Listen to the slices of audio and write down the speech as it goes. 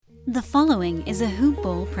The following is a Hoop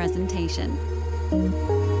Ball presentation.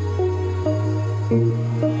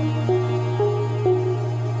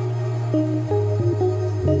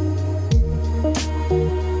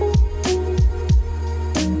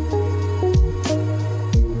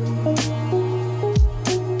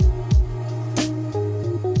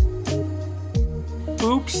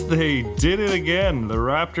 Oops, they did it again. The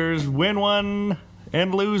Raptors win one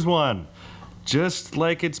and lose one. Just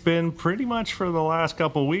like it's been pretty much for the last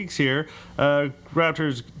couple weeks here.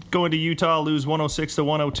 Raptors go into Utah, lose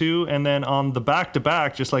 106-102, and then on the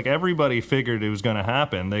back-to-back, just like everybody figured it was going to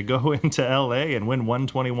happen, they go into LA and win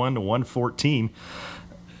 121-114.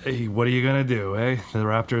 Hey, what are you going to do, eh? The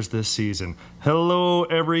Raptors this season. Hello,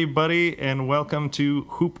 everybody, and welcome to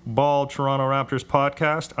Hoop Ball Toronto Raptors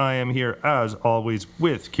podcast. I am here, as always,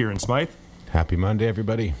 with Kieran Smythe. Happy Monday,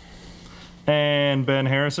 everybody. And Ben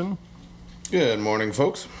Harrison. Good morning,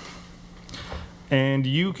 folks. And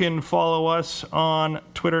you can follow us on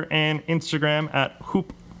Twitter and Instagram at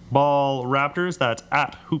HoopBallRaptors. That's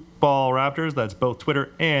at HoopBallRaptors. That's both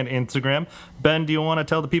Twitter and Instagram. Ben, do you want to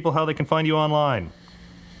tell the people how they can find you online?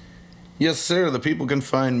 Yes, sir. The people can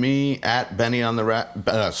find me at Benny on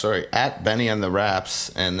the at Benny on the Raps,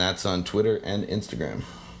 and that's on Twitter and Instagram.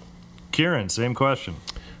 Kieran, same question.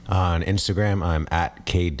 On Instagram, I'm at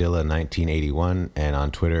KDilla1981, and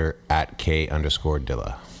on Twitter, at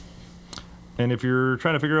K_Dilla. And if you're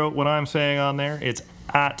trying to figure out what I'm saying on there, it's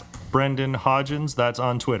at Brendan Hodgins. That's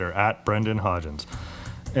on Twitter, at Brendan Hodgins.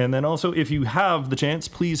 And then also, if you have the chance,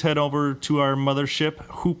 please head over to our mothership,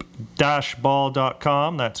 hoop-ball.com.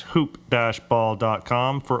 That's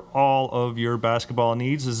hoop-ball.com for all of your basketball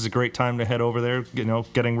needs. This is a great time to head over there,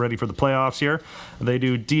 getting ready for the playoffs here. They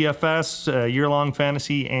do DFS, year-long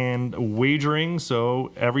fantasy, and wagering,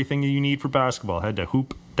 so everything you need for basketball, head to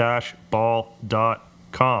hoop-ball.com.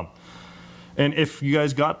 And if you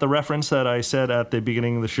guys got the reference that I said at the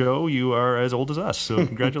beginning of the show, you are as old as us, so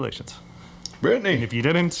congratulations. Brittany. And if you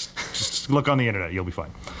didn't, just look on the internet. You'll be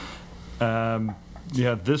fine.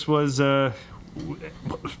 This was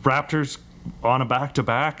Raptors on a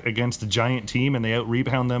back-to-back against a giant team, and they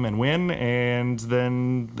out-rebound them and win. And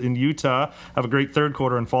then in Utah, have a great third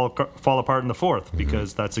quarter and fall apart in the fourth,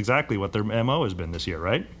 because that's exactly what their MO has been this year,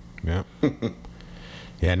 right? Yeah.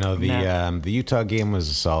 Yeah, no, the Utah game was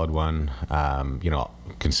a solid one.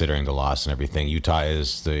 Considering the loss and everything, Utah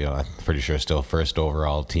is I'm pretty sure still first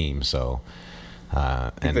overall team. So,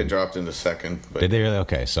 I think they dropped into second. But did they really?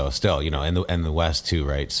 Okay, so still, in the West too,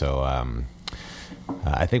 right? So,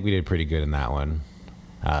 I think we did pretty good in that one.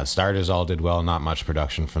 Starters all did well. Not much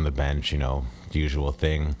production from the bench. The usual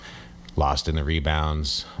thing. Lost in the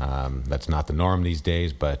rebounds. That's not the norm these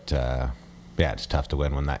days, but. Yeah, it's tough to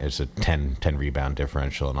win when it's a 10 rebound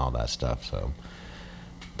differential and all that stuff. So,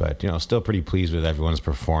 but still pretty pleased with everyone's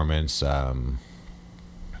performance. That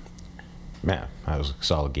was a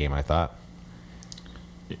solid game, I thought.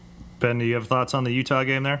 Ben, do you have thoughts on the Utah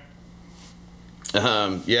game there?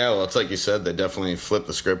 Well, it's like you said, they definitely flipped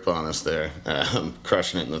the script on us there,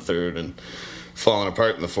 crushing it in the third and falling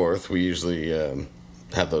apart in the fourth. We usually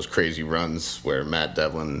have those crazy runs where Matt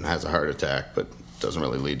Devlin has a heart attack, but doesn't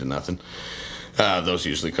really lead to nothing. Those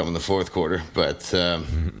usually come in the fourth quarter. But,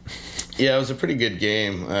 it was a pretty good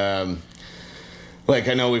game. I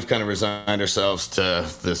know we've kind of resigned ourselves to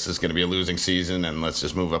this is going to be a losing season and let's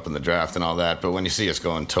just move up in the draft and all that. But when you see us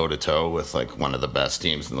going toe-to-toe with, one of the best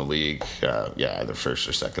teams in the league, either first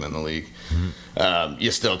or second in the league,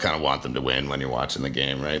 you still kind of want them to win when you're watching the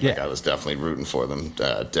game, right? Yeah. I was definitely rooting for them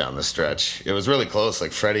down the stretch. It was really close.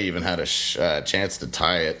 Freddie even had a chance to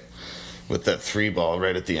tie it with that three ball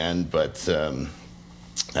right at the end, but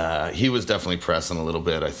he was definitely pressing a little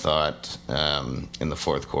bit, I thought, in the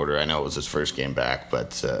fourth quarter. I know it was his first game back,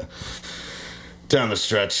 but down the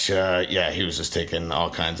stretch, he was just taking all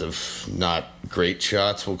kinds of not great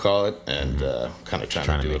shots, we'll call it, and kind of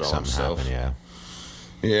trying to do it all himself. Happen,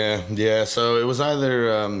 Yeah, so it was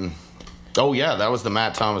either... that was the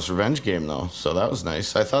Matt Thomas revenge game, though, so that was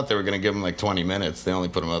nice. I thought they were going to give him 20 minutes. They only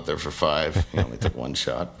put him out there for 5. He only took one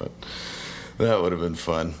shot, but that would have been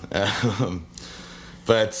fun.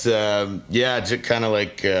 Just kind of I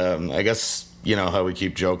guess, how we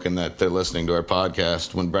keep joking that they're listening to our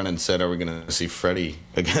podcast. When Brennan said, are we going to see Freddie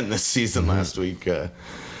again this season last week?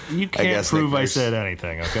 You can't prove I said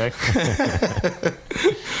anything, okay?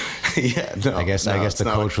 I guess the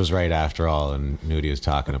coach was right after all and knew what he was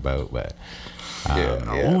talking about, but...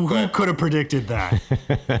 Who could have predicted that?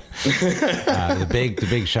 The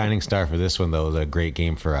big shining star for this one, though, was a great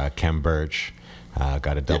game for Kem Birch.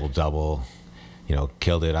 Got a double-double.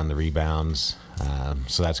 killed it on the rebounds.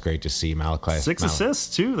 So that's great to see. Malachi 6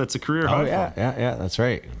 assists too. That's a career high. Oh yeah, that's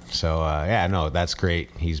right. So no, that's great.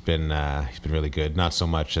 He's been really good. Not so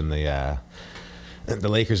much in the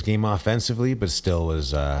Lakers game offensively, but still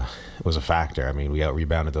was a factor. I mean, we out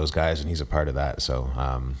rebounded those guys, and he's a part of that. So,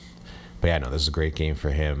 but yeah, no, this is a great game for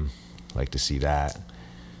him. Like to see that.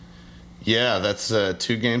 Yeah, that's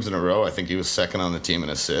 2 games in a row. I think he was second on the team in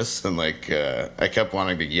assists. And, I kept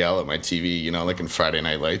wanting to yell at my TV, like in Friday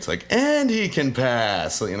Night Lights, and he can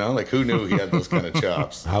pass. Who knew he had those kind of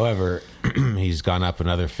chops? However, he's gone up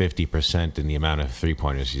another 50% in the amount of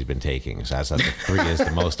 3-pointers he's been taking. So that's the 3 is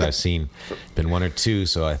the most I've seen. Been 1 or 2,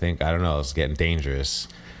 so I think, I don't know, it's getting dangerous.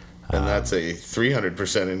 And that's a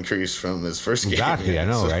 300% increase from his first game. Exactly, I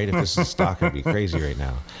know, right? If this is stock, it'd be crazy right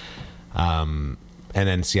now. And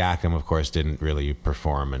then Siakam, of course, didn't really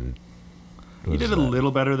perform, and he did a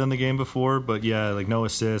little better than the game before, but no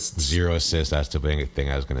assists. 0 assists. That's the big thing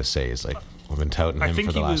I was going to say. Is we've been touting him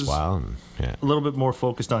for the last while, and a little bit more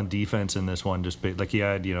focused on defense in this one. Just he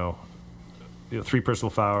had 3 personal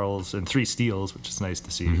fouls and 3 steals, which is nice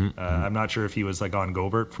to see. I'm not sure if he was on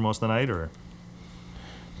Gobert for most of the night,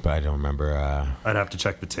 but I don't remember. I'd have to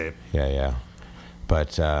check the tape. Yeah.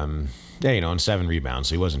 But and 7 rebounds,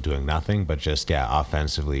 so he wasn't doing nothing, but just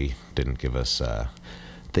offensively didn't give us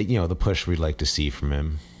the push we'd like to see from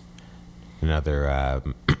him. Another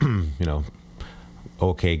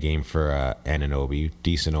okay game for Anunoby,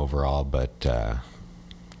 decent overall, but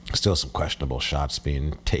still some questionable shots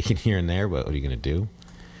being taken here and there. What are you going to do?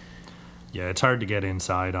 Yeah, it's hard to get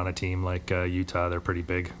inside on a team like Utah. They're pretty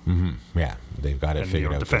big. Yeah, they've got it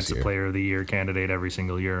figured out. Defensive Player of the Year candidate every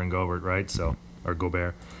single year in Gobert, right? So or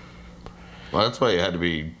Gobert. Well, that's why you had to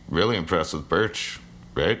be really impressed with Birch,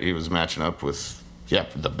 right? He was matching up with,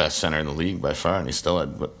 the best center in the league by far, and he still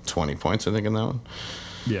had, 20 points, I think, in that one?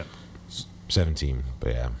 Yeah. 17,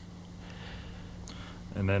 but yeah.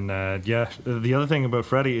 And then, the other thing about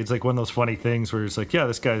Freddie, it's one of those funny things where it's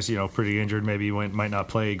this guy's, pretty injured, maybe he might not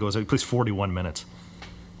play. He goes out, he plays 41 minutes.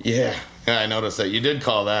 Yeah, I noticed that. You did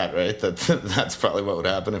call that, right? That's probably what would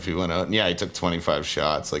happen if he went out. And he took 25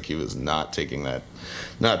 shots. He was not taking it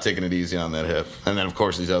easy on that hip. And then, of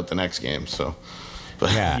course, he's out the next game. So, but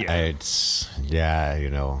I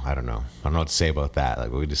don't know. I don't know what to say about that.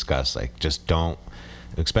 What we discussed, just don't,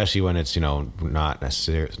 especially when it's not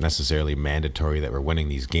necessarily mandatory that we're winning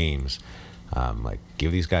these games.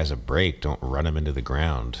 Give these guys a break. Don't run them into the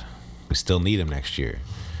ground. We still need them next year.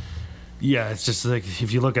 Yeah, it's just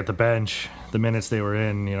if you look at the bench, the minutes they were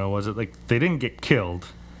in, was it they didn't get killed,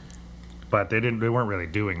 but they weren't really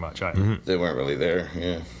doing much either. They weren't really there.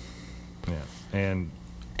 Yeah. And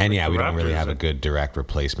we don't really have a good direct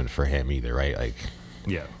replacement for him either, right?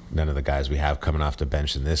 None of the guys we have coming off the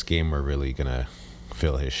bench in this game were really gonna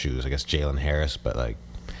fill his shoes. I guess Jalen Harris, but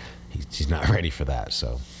he's not ready for that.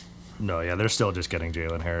 So. No, they're still just getting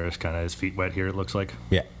Jalen Harris kind of his feet wet here. It looks like.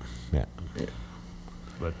 Yeah.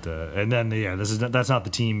 But and then that's not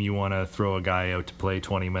the team you want to throw a guy out to play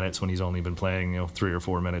 20 minutes when he's only been playing 3 or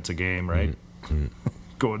 4 minutes a game, right?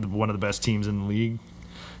 Go with one of the best teams in the league,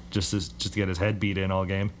 just to get his head beat in all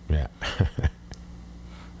game. Yeah.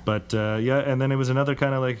 But and then it was another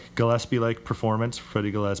kind of Gillespie-like performance.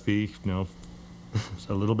 Freddie Gillespie,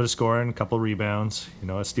 a little bit of scoring, a couple rebounds,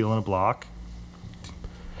 a steal and a block.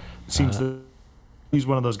 Seems that he's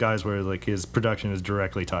one of those guys where his production is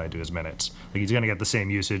directly tied to his minutes. He's going to get the same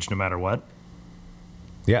usage no matter what.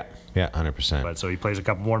 Yeah, 100%. But so he plays a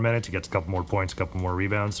couple more minutes, he gets a couple more points, a couple more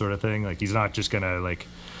rebounds, sort of thing. He's not just going to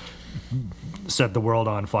set the world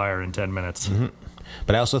on fire in 10 minutes.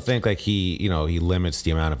 But I also think he he limits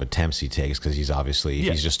the amount of attempts he takes because he's obviously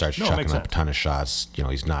if he just starts chucking up a ton of shots,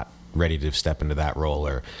 he's not ready to step into that role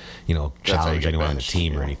or challenge anyone on the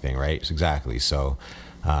team or anything, right? Exactly. So.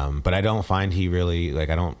 But I don't find he really I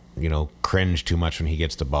don't cringe too much when he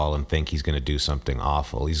gets the ball and think he's going to do something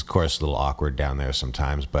awful. He's of course a little awkward down there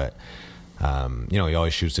sometimes, but he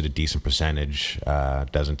always shoots at a decent percentage.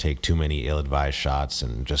 Doesn't take too many ill-advised shots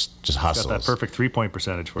and just hustles. Got that perfect 3-point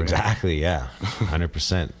percentage for you. Exactly. Yeah,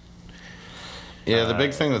 100%. Yeah, the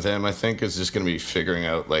big thing with him, I think, is just going to be figuring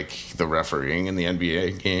out the refereeing in the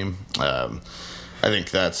NBA game. I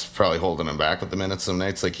think that's probably holding him back with the minutes some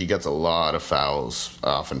nights. He gets a lot of fouls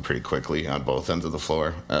often pretty quickly on both ends of the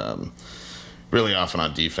floor. Really often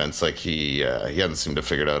on defense, he hasn't seemed to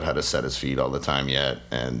figure out how to set his feet all the time yet.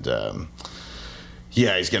 And,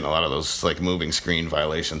 he's getting a lot of those, moving screen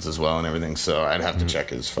violations as well and everything. So I'd have to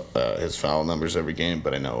check his foul numbers every game.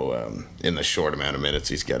 But I know in the short amount of minutes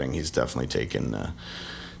he's getting, he's definitely taking a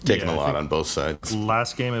lot on both sides.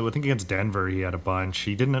 Last game, I think against Denver, he had a bunch.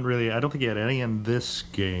 He didn't really. I don't think he had any in this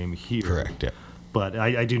game here. Correct. Yeah. But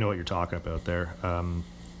I do know what you're talking about there. On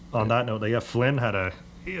that note, Flynn had a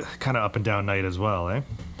kind of up and down night as well, eh?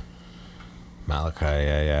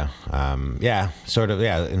 Malachi, sort of,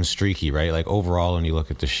 and streaky, right? Like overall, when you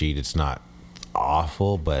look at the sheet, it's not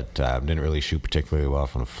awful, but didn't really shoot particularly well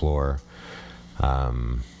from the floor.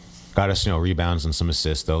 Got us, rebounds and some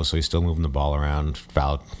assists though, so he's still moving the ball around.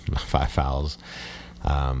 5 fouls.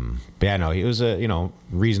 But yeah, no, it was a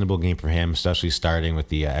reasonable game for him, especially starting with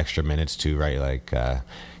the extra minutes too, right? Like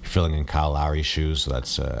filling in Kyle Lowry's shoes. So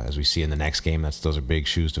that's as we see in the next game, those are big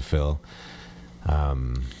shoes to fill.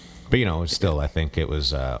 But it's still, I think it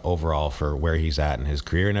was overall for where he's at in his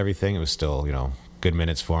career and everything. It was still good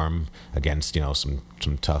minutes for him against some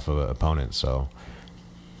tough opponents. So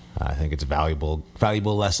I think it's valuable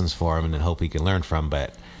lessons for him, and then hope he can learn from.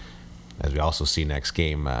 But as we also see next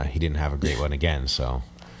game, he didn't have a great one again. So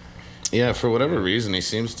yeah, for whatever reason, he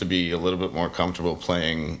seems to be a little bit more comfortable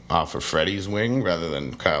playing off of Freddie's wing rather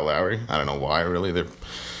than Kyle Lowry. I don't know why, really. They're,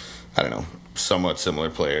 somewhat similar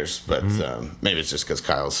players, but maybe it's just because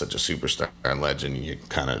Kyle's such a superstar and legend. You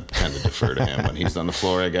kind of tend to defer to him when he's on the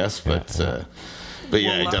floor, I guess. But yeah,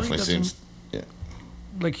 he definitely seems. Yeah,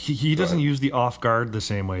 like he doesn't use the off guard the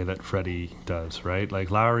same way that Freddie does, right?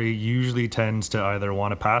 Like Lowry usually tends to either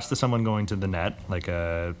want to pass to someone going to the net, like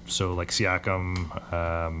Siakam,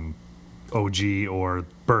 OG, or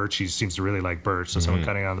Birch. He seems to really like Birch, so someone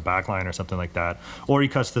cutting on the back line or something like that. Or he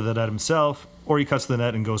cuts to the net himself, or he cuts to the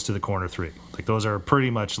net and goes to the corner three. Like those are pretty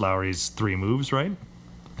much Lowry's three moves, right?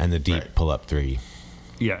 And the deep pull-up three.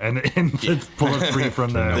 Yeah, and the pull-up three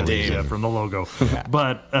from from the logo. Yeah.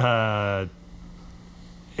 But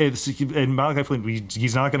in Malachi Flynn,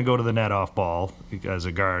 he's not going to go to the net off ball as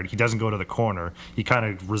a guard. He doesn't go to the corner. He kind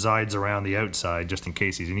of resides around the outside just in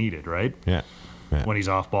case he's needed, right? Yeah. When he's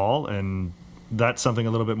off ball, and that's something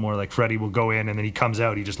a little bit more like Freddie will go in and then he comes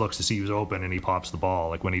out, he just looks to see who's open and he pops the ball,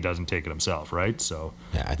 like when he doesn't take it himself, right? So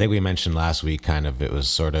yeah, I think we mentioned last week kind of it was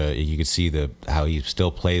sort of, you could see how he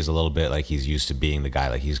still plays a little bit like he's used to being the guy,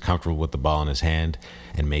 like he's comfortable with the ball in his hand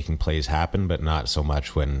and making plays happen, but not so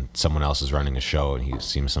much when someone else is running a show and he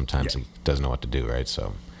seems sometimes he doesn't know what to do, right?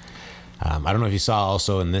 So I don't know if you saw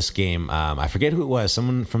also in this game, I forget who it was,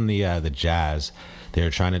 someone from the Jazz. They were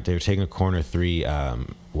taking a corner three.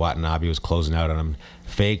 Watanabe was closing out on him.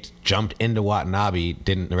 Faked, jumped into Watanabe.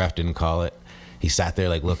 The ref didn't call it. He sat there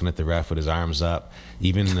like looking at the ref with his arms up.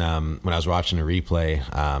 Even when I was watching a replay,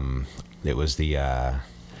 it was the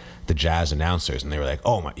Jazz announcers, and they were like,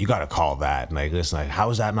 "Oh my, you got to call that!" And like, listen, like, how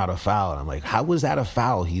is that not a foul? And I'm like, how was that a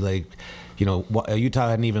foul? He Utah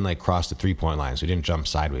hadn't even like crossed the 3-point line, so he didn't jump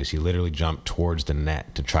sideways. He literally jumped towards the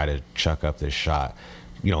net to try to chuck up this shot.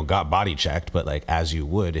 Got body checked, but like as you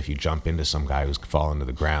would if you jump into some guy who's fallen to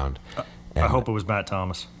the ground. I hope it was Matt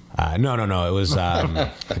Thomas. No. It was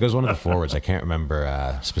it was one of the forwards. I can't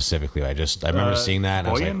remember specifically. I remember seeing that and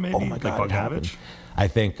I was like, maybe? oh my god, Like it happened. I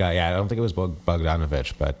think I don't think it was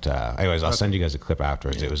Bogdanovic, but anyways, I'll send you guys a clip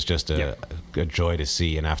afterwards. It was just a joy to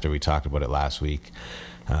see, and after we talked about it last week,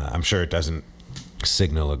 I'm sure it doesn't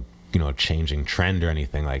signal a changing trend or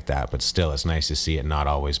anything like that, but still it's nice to see it not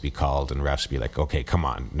always be called and refs be like, okay, come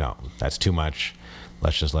on, no, that's too much,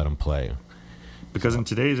 let's just let them play. Because in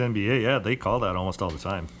today's NBA, they call that almost all the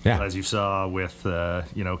time. Yeah. As you saw with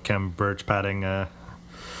Kem Birch patting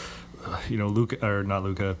Luka, or not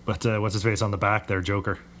Luka, but what's his face on the back there,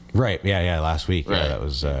 Joker. Right. Yeah. Last week, right. That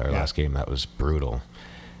was last game. That was brutal.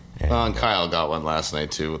 And Kyle got one last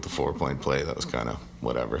night too with the 4-point play. That was kind of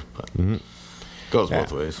whatever, but goes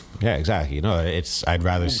both ways. Yeah, exactly. I'd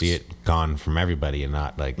rather see it gone from everybody and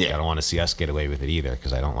not like I don't want to see us get away with it either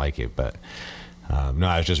because I don't like it. But no,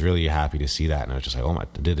 I was just really happy to see that, and I was just like, oh my!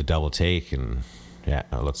 I did a double take, and it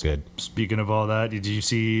looked good. Speaking of all that, did you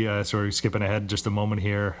see? Sort of skipping ahead just a moment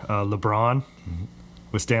here, LeBron.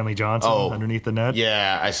 With Stanley Johnson underneath the net.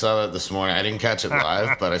 Yeah, I saw that this morning. I didn't catch it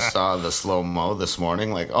live, but I saw the slow-mo this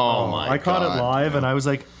morning. Like, my God. I caught it live, and I was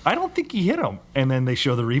like, I don't think he hit him. And then they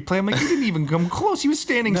show the replay. I'm like, he didn't even come close. He was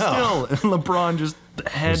standing still. And LeBron just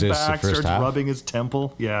head back, starts rubbing his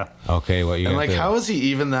temple. Yeah. Okay, what you and like, how is he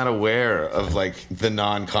even that aware of like the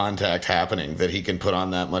non-contact happening that he can put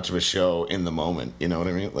on that much of a show in the moment? You know what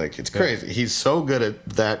I mean? Like, it's crazy. He's so good at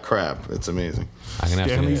that crap. It's amazing.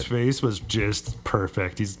 Stanley's face was just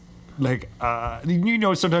perfect. He's like,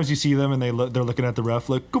 sometimes you see them and they're looking at the ref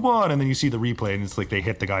like, come on, and then you see the replay and it's like they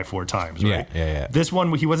hit the guy 4 times, right? Yeah. This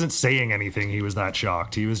one, he wasn't saying anything. He was that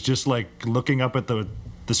shocked. He was just like looking up at the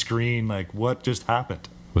screen like, what just happened?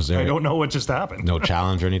 I don't know what just happened. No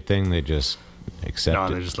challenge or anything? They just accept it?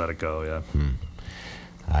 No, they just let it go, yeah.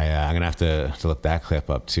 I'm going to have to look that clip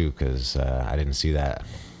up too because I didn't see that.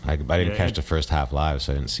 I didn't catch the first half live,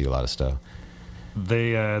 so I didn't see a lot of stuff.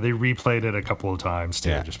 They replayed it a couple of times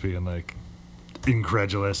too, just being like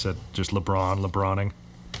incredulous at just LeBroning.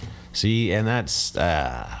 See, and that's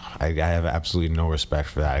I have absolutely no respect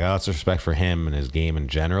for that. I got lots of respect for him and his game in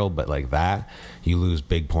general, but like that, you lose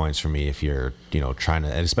big points for me if you're trying to,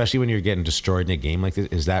 and especially when you're getting destroyed in a game like this.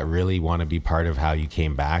 Is that really want to be part of how you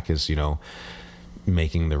came back? Is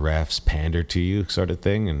making the refs pander to you, sort of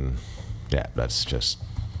thing? And yeah, that's just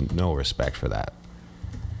no respect for that.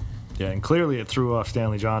 Yeah, and clearly it threw off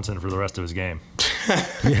Stanley Johnson for the rest of his game.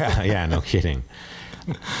 yeah, no kidding.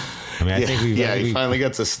 I mean, I think he finally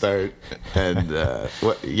gets a start, and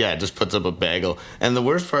just puts up a bagel. And the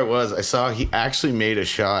worst part was, I saw he actually made a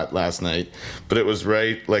shot last night, but it was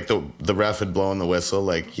right, like the ref had blown the whistle,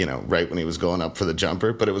 like, right when he was going up for the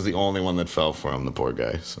jumper, but it was the only one that fell for him, the poor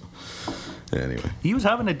guy. So anyway, he was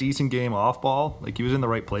having a decent game off ball, like he was in the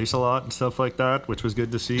right place a lot and stuff like that, which was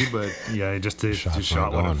good to see. But yeah, his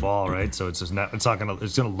shot wouldn't fall, right? So it's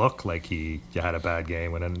gonna look like he had a bad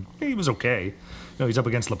game, and then he was okay. He's up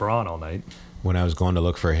against LeBron all night. When I was going to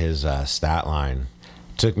look for his stat line,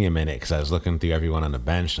 it took me a minute because I was looking through everyone on the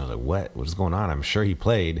bench, and I was like, what is going on? I'm sure he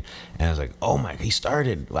played. And I was like, oh my, he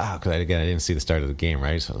started. Wow. Because I didn't see the start of the game,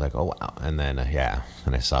 right? So I was like, oh, wow. And then,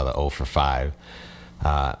 and I saw the 0 for 5.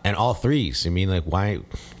 And all threes. I mean, like, why?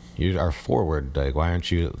 You are forward. Like, why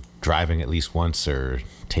aren't you driving at least once or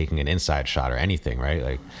taking an inside shot or anything, right?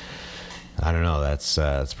 Like, I don't know.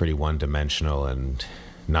 That's pretty one-dimensional and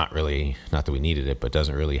not that we needed it, but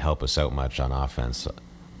doesn't really help us out much on offense.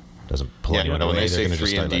 Doesn't pull anyone away. They're going to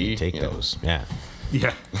just start letting you take those. Yeah.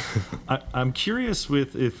 Yeah. I'm curious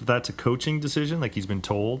if that's a coaching decision, like he's been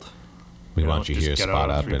told. We want you here, spot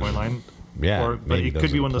up. Three-point line. Yeah. But it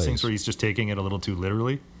could be one of those things where he's just taking it a little too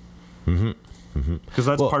literally. Because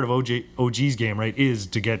that's part of OG's game, right? Is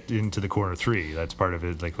to get into the corner three. That's part of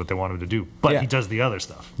it, like what they want him to do. But he does the other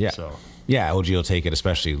stuff. Yeah. So. Yeah, OG will take it,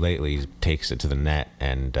 especially lately. He takes it to the net,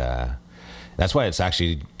 and that's why it's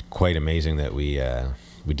actually quite amazing that we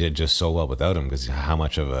did just so well without him, because how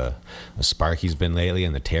much of a spark he's been lately,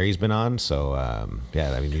 and the tear he's been on. So I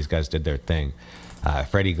mean, these guys did their thing.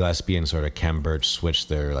 Freddie Gillespie and sort of Kem Birch switched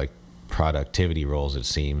their like productivity roles, it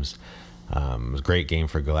seems. It was a great game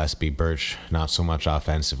for Gillespie. Birch, not so much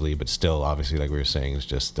offensively, but still, obviously, like we were saying, is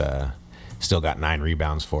just still got 9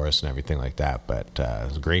 rebounds for us and everything like that. But it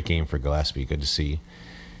was a great game for Gillespie. Good to see.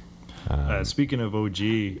 Speaking of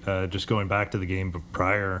OG, just going back to the game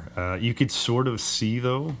prior, you could sort of see,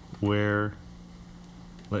 though, where,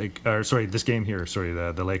 this game here,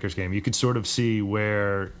 the Lakers game, you could sort of see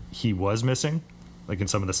where he was missing, like in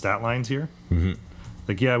some of the stat lines here. Mm-hmm.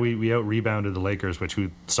 Like, yeah, we out-rebounded the Lakers, which who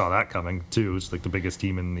saw that coming, too. It's like the biggest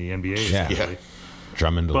team in the NBA. Yeah.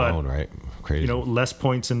 Drummond alone, right? Crazy. Less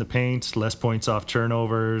points in the paint, less points off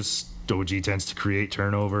turnovers. OG tends to create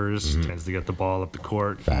turnovers, tends to get the ball up the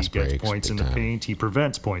court. Fast he gets breaks, points in the paint. He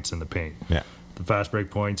prevents points in the paint. Yeah. The fast break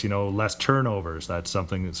points, less turnovers. That's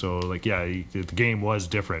something. So, the game was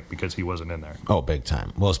different because he wasn't in there. Oh, big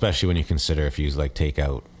time. Well, especially when you consider if you take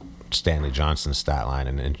out Stanley Johnson's stat line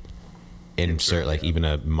and insert even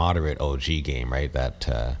a moderate OG game, right?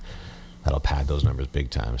 That'll pad those numbers big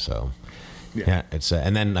time. So yeah it's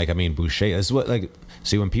and then Boucher. This is what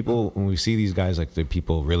see when we see these guys, the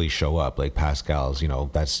people really show up, like Pascal's.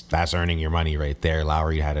 That's earning your money right there.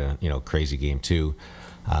 Lowry had a crazy game too.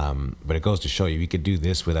 But it goes to show you, we could do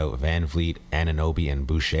this without Van Vliet, Anunoby, and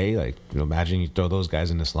Boucher. Imagine you throw those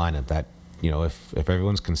guys in this lineup. That if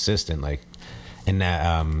everyone's consistent,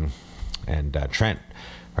 and Trent.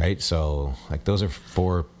 Right, so those are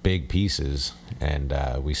 4 big pieces, and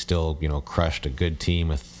we still crushed a good team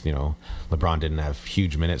with LeBron didn't have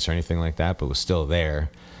huge minutes or anything like that, but was still there.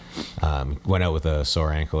 Went out with a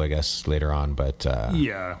sore ankle, I guess, later on, but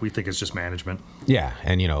we think it's just management. Yeah,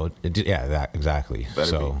 and that exactly.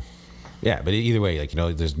 Yeah, but either way,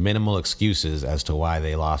 there's minimal excuses as to why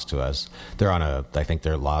they lost to us. They're on I think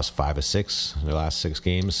they're lost 5 of 6 in their last 6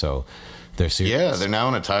 games, so. They're now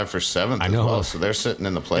in a tie for 7th as well, so they're sitting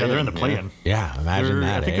in the play-in. Yeah, they're in the play-in. Yeah, imagine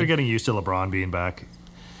that. I think they're getting used to LeBron being back.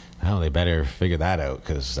 Oh, they better figure that out,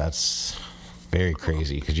 because that's very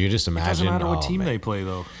crazy. Because you just imagine. It doesn't matter what team they play,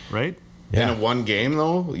 though, right? Yeah. In a one game,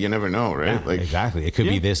 though, you never know, right? Yeah, exactly. It could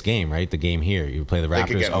be this game, right? The game here. You play the Raptors.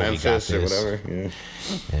 They could get Memphis we got this, or whatever. Yeah.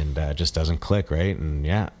 And it just doesn't click, right?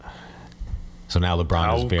 And so now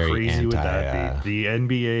LeBron is very crazy anti. Would that be? The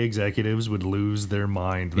NBA executives would lose their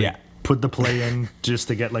mind. Yeah. Put the play in just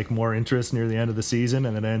to get more interest near the end of the season,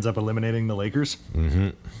 and then it ends up eliminating the Lakers. Mm-hmm.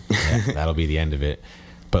 Yeah, that'll be the end of it.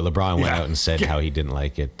 But LeBron went out and said how he didn't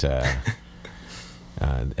like it. I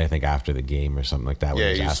think after the game or something like that. When he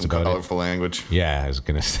was asked about some colorful language. Yeah, I was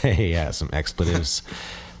gonna say some expletives.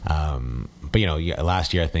 But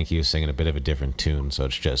last year I think he was singing a bit of a different tune. So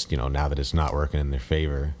it's just now that it's not working in their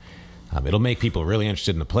favor, it'll make people really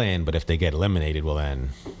interested in the play-in. But if they get eliminated, well then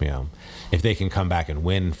if they can come back and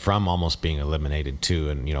win from almost being eliminated too,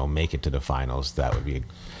 and make it to the finals, that would be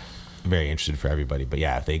very interesting for everybody. But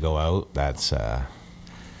yeah, if they go out, that's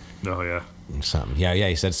Oh yeah. something. Yeah.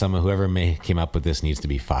 He said whoever came up with this needs to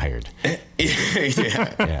be fired.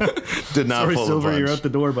 Yeah. Did not Sorry, pull Silver, the you're punch. out the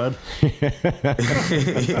door, bud.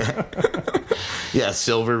 Yeah,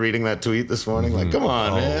 Silver reading that tweet this morning. Like, come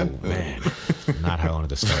on, man. Not how I wanted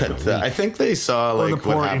to start. But, I think they saw Or like the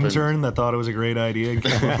poor what happened. intern that thought it was a great idea and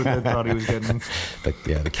came up with it, thought he was getting.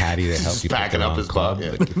 The caddy that helped Just you pick packing the up wrong his club. butt,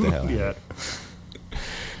 yeah. Like, get the hell out. Yeah.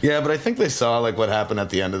 Yeah, but I think they saw like what happened at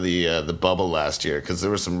the end of the bubble last year, because there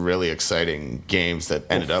were some really exciting games that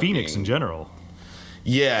ended up Phoenix being, in general.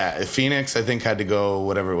 Yeah, Phoenix I think had to go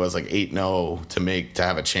whatever it was, like 8-0 to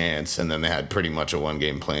have a chance, and then they had pretty much a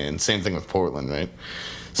one-game plan. Same thing with Portland, right?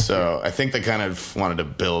 So I think they kind of wanted to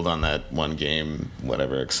build on that one game,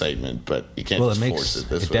 whatever excitement, but you can't just force it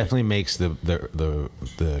this way. Definitely makes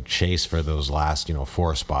the chase for those last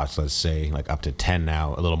 4 spots, let's say like up to 10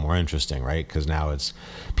 now, a little more interesting, right? Because now it's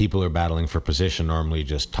people are battling for position, normally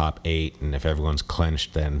just top 8, and if everyone's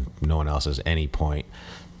clinched, then no one else has any point.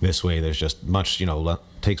 This way, there's just much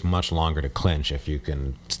takes much longer to clinch if you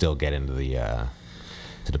can still get into the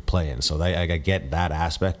to the play-in. So I get that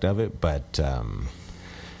aspect of it, but.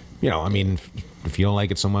 I mean, if you don't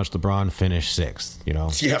like it so much, LeBron finish 6th,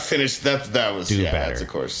 Yeah, finish that was do better. That's of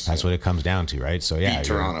course. That's what it comes down to, right? So yeah, Beat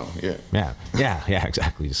Toronto. Yeah. yeah,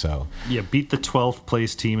 exactly. So Yeah, beat the 12th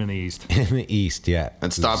place team in the East. in the East, yeah,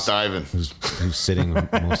 And stop diving. who's sitting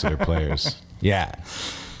with most of their players? Yeah,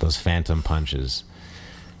 those phantom punches.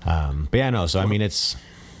 But yeah, no. So I mean, it's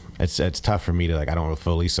tough for me to I don't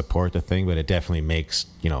fully support the thing, but it definitely makes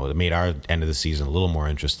it made our end of the season a little more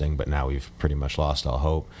interesting. But now we've pretty much lost all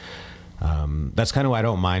hope. That's kind of why I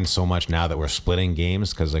don't mind so much now that we're splitting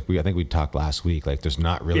games, because I think we talked last week. There's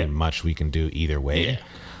not really much we can do either way. Yeah.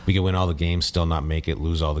 We can win all the games, still not make it,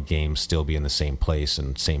 lose all the games, still be in the same place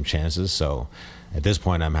and same chances. So at this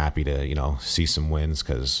point, I'm happy to see some wins,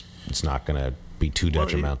 because it's not going to be too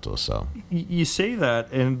detrimental. So You say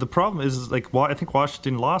that, and the problem is, I think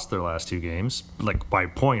Washington lost their last 2 games, by a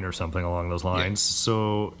point or something along those lines. Yeah.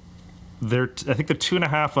 So I think they're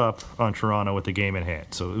 2.5 up on Toronto with the game in hand.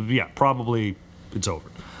 So yeah, probably it's over.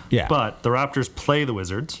 Yeah. But the Raptors play the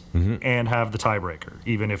Wizards and have the tiebreaker,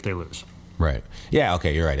 even if they lose. Right. Yeah.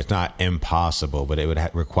 Okay. You're right. It's not impossible, but it would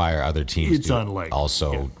require other teams to unlikely.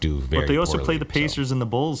 Also do very. But they also poorly, play the Pacers and the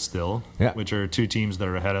Bulls still, Yeah. which are 2 teams that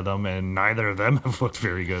are ahead of them, and neither of them have looked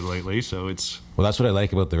very good lately. So it's Well, that's what I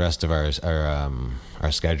like about the rest of our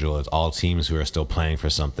schedule. It's all teams who are still playing for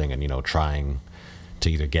something and trying to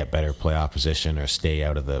either get better playoff position or stay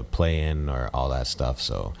out of the play-in or all that stuff.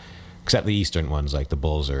 So, except the Eastern ones, like the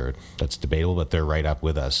Bulls, that's debatable, but they're right up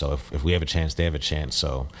with us. So if we have a chance, they have a chance.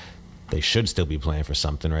 So they should still be playing for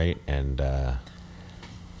something, right? And it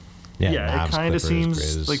Mavs, kind Clippers, of seems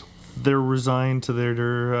Grizz. like they're resigned to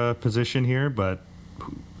their position here, but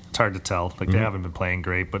it's hard to tell. They haven't been playing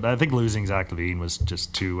great, but I think losing Zach LaVine was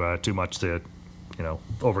just too much to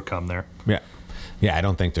overcome there. Yeah, I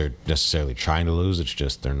don't think they're necessarily trying to lose. It's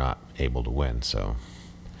just they're not able to win. So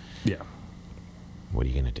Yeah. what are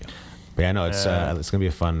you gonna do? But yeah, no, it's gonna be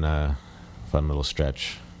a fun little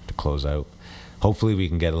stretch to close out. Hopefully we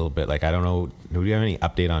can get a little bit. I don't know. Do we have any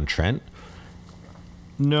update on Trent?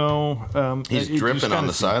 No. He's it dripping just on kinda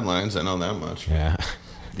the sidelines. I know that much. Yeah.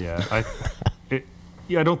 Yeah,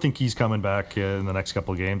 I don't think he's coming back in the next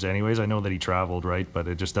couple of games. Anyways, I know that he traveled, right, but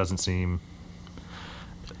it just doesn't seem.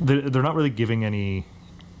 They're not really giving any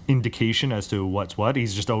indication as to what's what.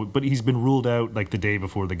 But he's been ruled out the day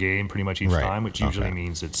before the game, pretty much each Right. time, which usually Okay.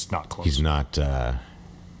 means it's not close. He's not.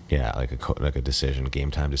 Like a decision,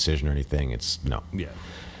 game time decision or anything. It's no. Yeah.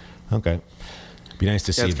 Okay. Be nice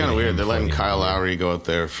to see. Yeah, it's kind of weird. They're letting Kyle Lowry. Lowry go out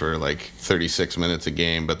there for 36 minutes a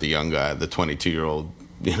game, but the young guy, the 22-year-old,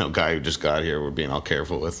 guy who just got here, we're being all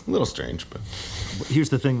careful with. A little strange, but Here's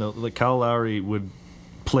the thing, though. Kyle Lowry would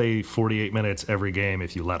play 48 minutes every game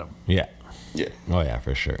if you let him. Yeah. yeah. Oh yeah,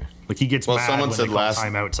 for sure. He gets Well, mad someone when said they call last-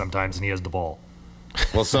 timeout sometimes, and he has the ball.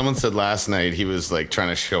 Well, someone said last night he was trying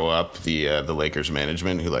to show up the Lakers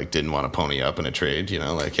management who didn't want to pony up in a trade.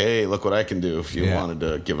 Hey, look what I can do if you Yeah. wanted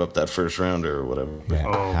to give up that first rounder or whatever. Yeah.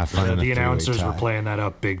 Oh, Have fun in a the three-way announcers were tie. playing that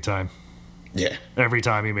up big time. Yeah. Every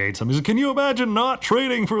time he made something, he said, "Can you imagine not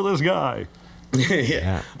trading for this guy?"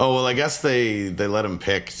 Yeah. Oh, well, I guess they let him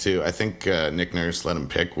pick too. I think Nick Nurse let him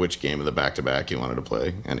pick which game of the back-to-back he wanted to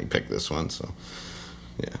play, and he picked this one. So,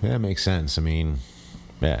 Yeah, it makes sense. I mean,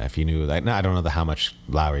 Yeah, if you knew, like, no, I don't know how much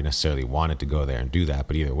Lowry necessarily wanted to go there and do that,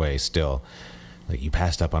 but either way, still, like, you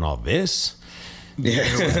passed up on all this. Yeah.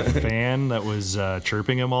 There was a fan that was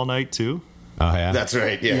chirping him all night too. Oh yeah, That's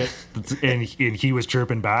right. Yeah. And he was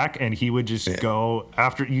chirping back, and he would just go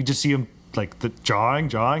after. You just see him like the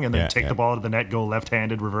jawing, and then take the ball to the net, go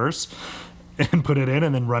left-handed reverse, and put it in,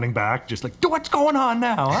 and then running back, just like, what's going on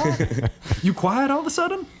now? Huh? You quiet all of a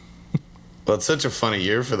sudden? Well, it's such a funny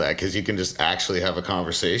year for that because you can just actually have a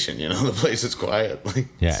conversation. You know, the place is quiet. Like,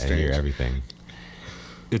 yeah, and hear everything.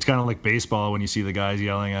 It's kind of like baseball when you see the guys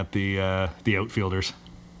yelling at the outfielders.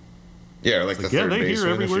 Yeah, or like the third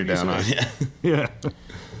baseman if you're down on. Yeah.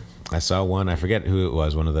 I saw one. I forget who it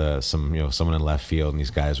was. One of someone in left field, and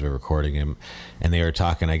these guys were recording him, and they were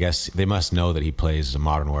talking. I guess they must know that he plays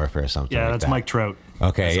Modern Warfare or something. Yeah, like that's that. Mike Trout.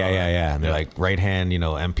 Okay, yeah. And they're like right hand,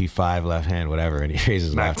 MP5, left hand, whatever, and he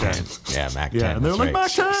raises Mac left 10. hand. Yeah, Mac 10. Yeah, and they're like, right.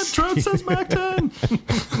 Mac 10. Trout says Mac 10.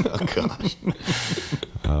 Oh gosh.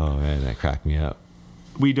 Oh man, that cracked me up.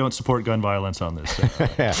 We don't support gun violence on this.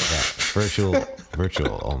 Yeah.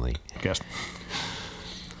 Virtual only. Guess.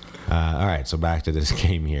 All right, so back to this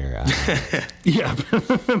game here. Yeah,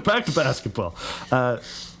 back to basketball.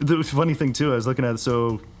 The funny thing too, I was looking at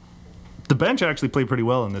so the bench actually played pretty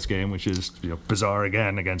well in this game, which is bizarre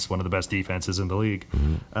again against one of the best defenses in the league.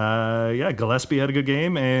 Mm-hmm. Gillespie had a good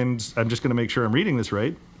game, and I'm just going to make sure I'm reading this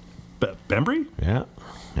right. Bembry? Yeah.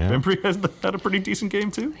 Bembry has had a pretty decent game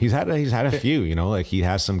too. He's had a few, like he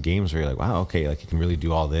has some games where you're like, wow, okay, like he can really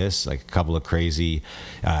do all this. Like a couple of crazy,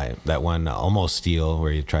 that one almost steal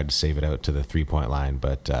where he tried to save it out to the 3-point line,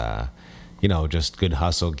 but just good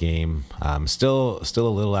hustle game. Still a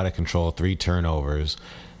little out of control. 3 turnovers,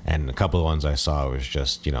 and a couple of ones I saw was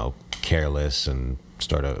just careless and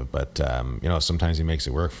sort of. But sometimes he makes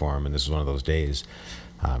it work for him, and this is one of those days.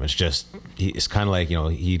 It's just it's kind of like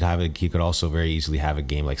he could also very easily have a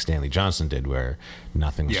game like Stanley Johnson did where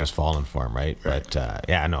nothing was just falling for him, right? But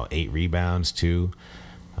 8 rebounds too.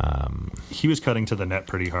 He was cutting to the net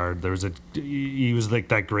pretty hard. He was like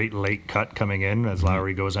that great late cut coming in as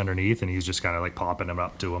Lowry goes underneath, and he's just kind of like popping him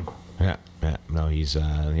up to him. Yeah. No, he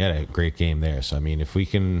had a great game there. So I mean, if we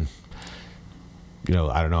can,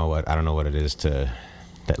 I don't know what it is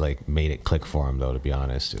that like made it click for him though. To be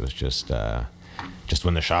honest, it was just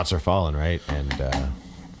when the shots are falling, right? And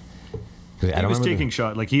he was taking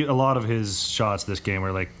shot like a lot of his shots this game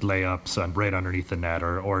were like layups and right underneath the net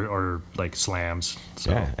or like slams.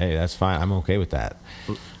 So. Yeah, hey, that's fine. I'm okay with that.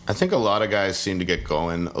 I think a lot of guys seem to get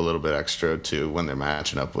going a little bit extra too when they're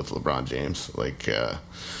matching up with LeBron James, like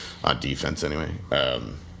on defense anyway.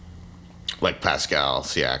 Like Pascal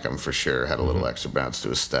Siakam for sure had a little extra bounce to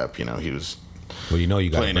his step. He was. Well, you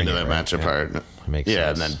got playing into that matchup hard. Makes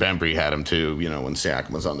sense. And then Bembry had him too, when Siakam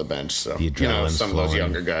was on the bench. So, the adrenaline's some flowing. of those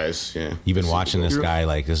younger guys, yeah. You've been watching this guy,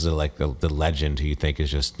 like, this is like the legend who you think is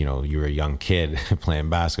just, you were a young kid playing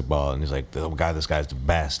basketball, and he's like, this guy's the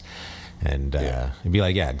best. And it'd be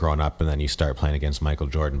like, growing up, and then you start playing against Michael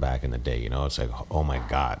Jordan back in the day, it's like, oh my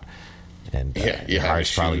God. And your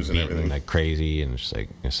heart's probably beating like crazy, and it's like,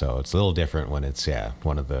 so it's a little different when it's,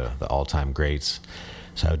 one of the all-time greats.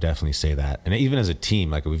 So I would definitely say that. And even as a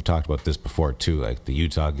team, like we've talked about this before too, like the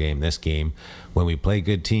Utah game, this game, when we play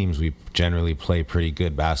good teams, we generally play pretty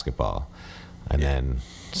good basketball. And then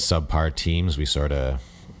subpar teams, we sort of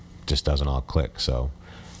just doesn't all click. So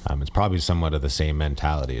it's probably somewhat of the same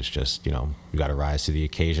mentality. It's just, you got to rise to the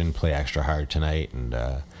occasion, play extra hard tonight. And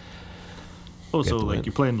also, like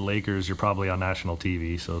you're playing the Lakers, you're probably on national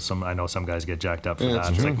TV. So I know some guys get jacked up for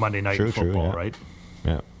that. It's like Monday night football, right?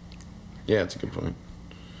 Yeah. Yeah, that's a good point.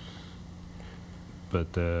 But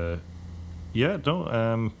it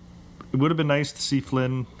would have been nice to see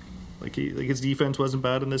Flynn. Like his defense wasn't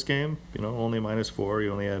bad in this game. Only -4. He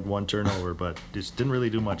only had 1 turnover, but just didn't really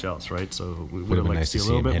do much else, right? So we would have liked to see a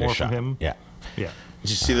little bit more from him. Yeah. Did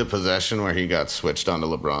you see the possession where he got switched onto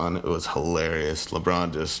LeBron? It was hilarious.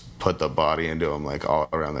 LeBron just put the body into him like all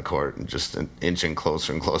around the court and just inching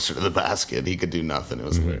closer and closer to the basket. He could do nothing. It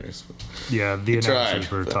was hilarious. Yeah, the announcers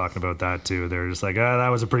were talking about that too. They're just like, that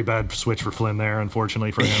was a pretty bad switch for Flynn there, unfortunately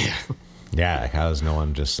for him. Yeah, like how is no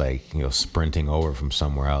one just like, sprinting over from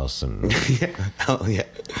somewhere else? And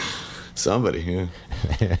somebody,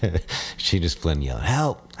 she just Flynn yelling,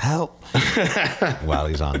 help while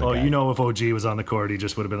he's on the guy. If OG was on the court, he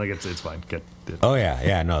just would have been like, it's fine, get it. Oh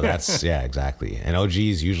yeah, no, that's exactly. And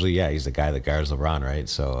OG's usually he's the guy that guards LeBron, right?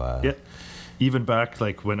 So even back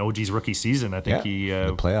like when OG's rookie season, I think he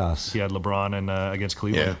the playoffs, he had LeBron and against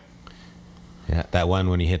Cleveland. Yeah, that one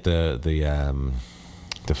when he hit the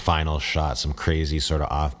final shot, some crazy sort of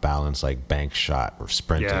off balance like bank shot or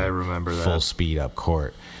sprint. Yeah, I remember that. Full speed up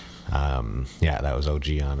court. Yeah, that was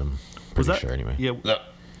OG on him. Pretty sure, anyway. Yeah. No.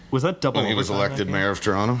 Was that double? When he was overtime elected that game? mayor of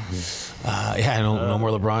Toronto. No more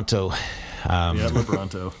Lebronto. Yeah,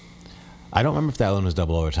 Lebronto. I don't remember if that one was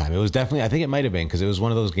double overtime. It was definitely. I think it might have been because it was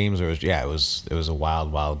one of those games where it was a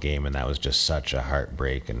wild game, and that was just such a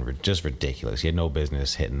heartbreak and just ridiculous. He had no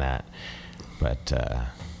business hitting that, but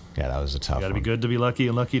that was a tough. You got to one. be good to be lucky,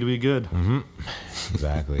 and lucky to be good. Mm-hmm.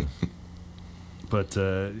 Exactly. But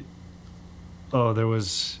there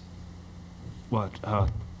was what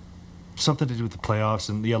something to do with the playoffs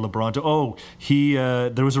and LeBron. Oh, he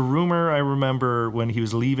there was a rumor I remember when he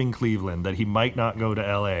was leaving Cleveland that he might not go to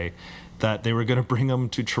LA, that they were going to bring him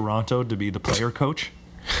to Toronto to be the player coach.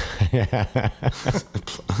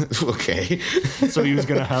 Okay. So he was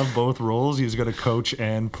going to have both roles. He was going to coach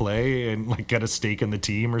and play and like get a stake in the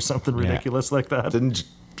team or something ridiculous like that. Didn't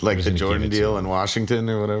like the Jordan deal in Washington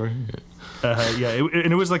or whatever.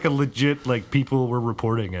 And it was like a legit, like people were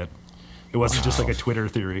reporting it. It wasn't just like a Twitter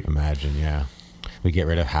theory. Imagine, yeah. We get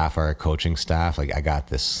rid of half our coaching staff. Like, I got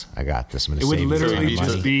this. I'm going to It save would you literally some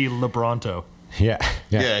just money. be LeBronto. Yeah.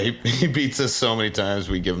 He beats us so many times.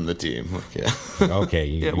 We give him the team. Okay.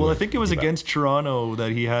 Yeah, well, I think it was against Toronto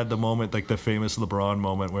that he had the moment, like the famous LeBron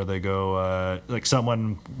moment, where they go, like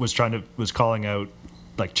someone was calling out,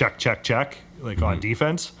 like check, like on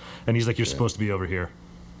defense, and he's like, "You're supposed to be over here."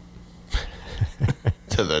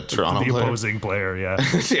 To the Toronto The player. opposing player, yeah.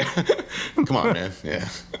 Yeah. Come on, man. Yeah.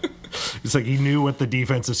 It's like he knew what the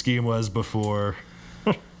defensive scheme was before.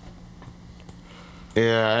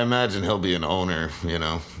 Yeah, I imagine he'll be an owner,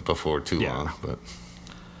 before too Yeah. long. But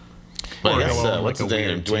Or yes, he'll own, what's like, his a name?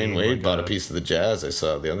 weird Dwayne team, Wade like bought a piece of the Jazz I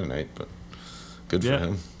saw the other night, but good for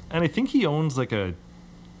him. And I think he owns like a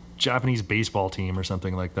Japanese baseball team or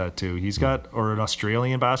something like that too. He's got, or an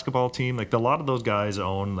Australian basketball team. Like a lot of those guys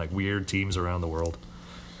own like weird teams around the world.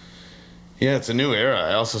 Yeah, it's a new era.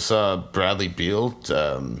 I also saw Bradley Beal.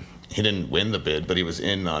 He didn't win the bid, but he was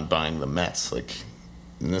in on buying the Mets.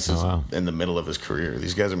 And this is in the middle of his career.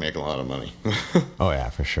 These guys are making a lot of money. Oh, yeah,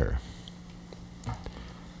 for sure.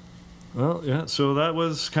 Well, yeah, so that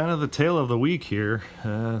was kind of the tale of the week here.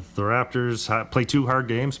 The Raptors play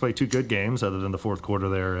two good games, other than the fourth quarter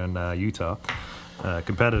there in Utah.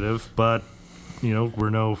 Competitive, but, we're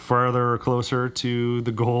no farther or closer to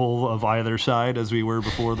the goal of either side as we were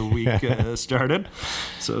before the week started.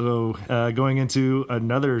 So going into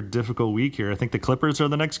another difficult week here, I think the Clippers are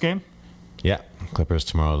the next game. Yeah, Clippers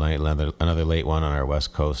tomorrow night, another late one on our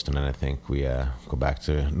West Coast, and then I think we go back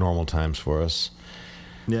to normal times for us.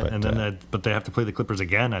 Yeah, but they have to play the Clippers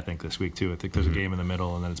again, I think, this week, too. I think there's a game in the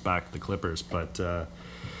middle, and then it's back to the Clippers. But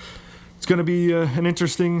it's going to be an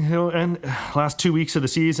interesting and last 2 weeks of the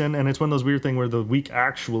season, and it's one of those weird things where the week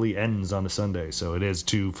actually ends on a Sunday, so it is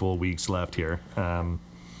 2 full weeks left here.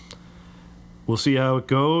 We'll see how it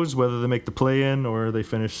goes, whether they make the play-in or they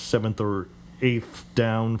finish 7th or 8th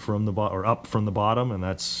down from the or up from the bottom, and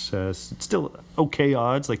that's still okay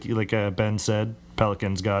odds. Like Ben said,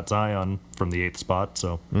 Pelicans got Zion from the 8th spot,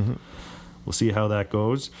 so we'll see how that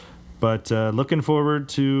goes. But looking forward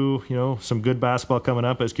to some good basketball coming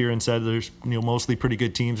up. As Kieran said, there's mostly pretty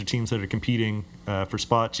good teams or teams that are competing for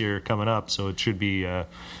spots here coming up, so it should be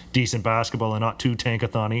decent basketball and not too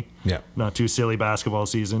tankathon-y. Yeah, not too silly basketball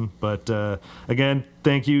season. But again,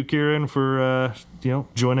 thank you, Kieran, for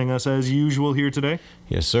joining us as usual here today.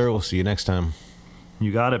 Yes, sir. We'll see you next time.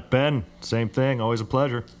 You got it, Ben. Same thing. Always a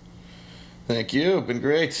pleasure. Thank you. Been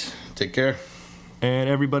great. Take care. And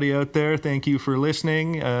everybody out there, thank you for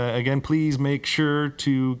listening. Again, please make sure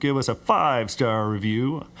to give us a 5-star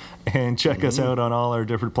review and check us out on all our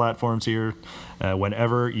different platforms here.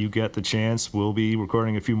 Whenever you get the chance, we'll be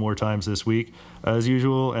recording a few more times this week. As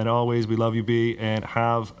usual, and always, we love you, B, and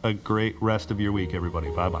have a great rest of your week,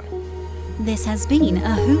 everybody. Bye-bye. This has been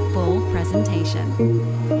a Hoop Ball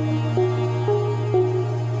presentation.